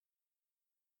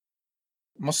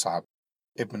Musab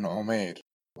ibn Umayr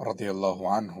radiallahu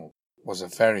anhu was a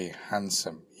very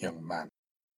handsome young man.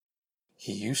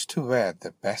 He used to wear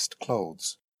the best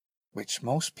clothes, which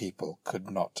most people could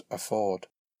not afford.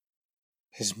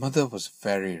 His mother was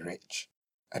very rich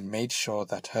and made sure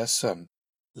that her son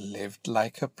lived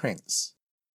like a prince.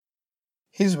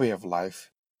 His way of life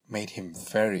made him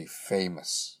very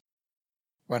famous.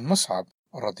 When Musab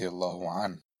radiallahu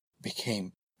an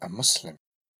became a Muslim,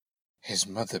 his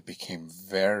mother became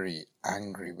very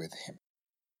angry with him.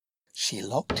 She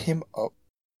locked him up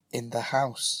in the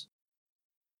house.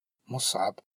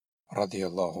 Musab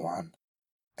radiallahu an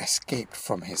escaped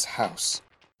from his house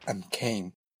and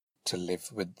came to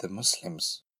live with the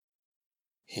Muslims.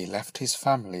 He left his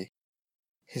family,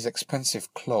 his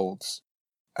expensive clothes,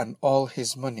 and all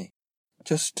his money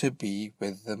just to be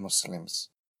with the Muslims.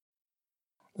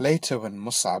 Later, when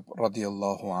Musab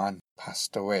radiallahu an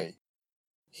passed away,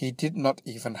 he did not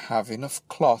even have enough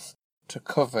cloth to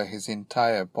cover his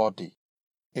entire body.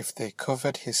 If they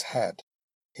covered his head,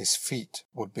 his feet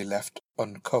would be left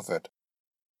uncovered,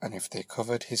 and if they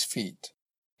covered his feet,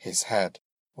 his head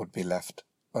would be left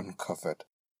uncovered.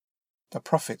 The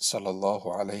Prophet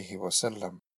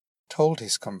ﷺ told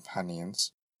his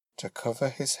companions to cover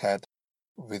his head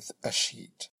with a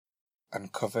sheet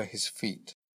and cover his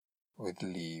feet with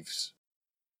leaves.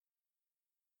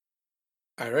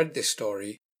 I read this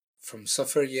story from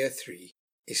Safar Year 3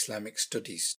 Islamic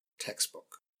Studies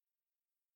textbook.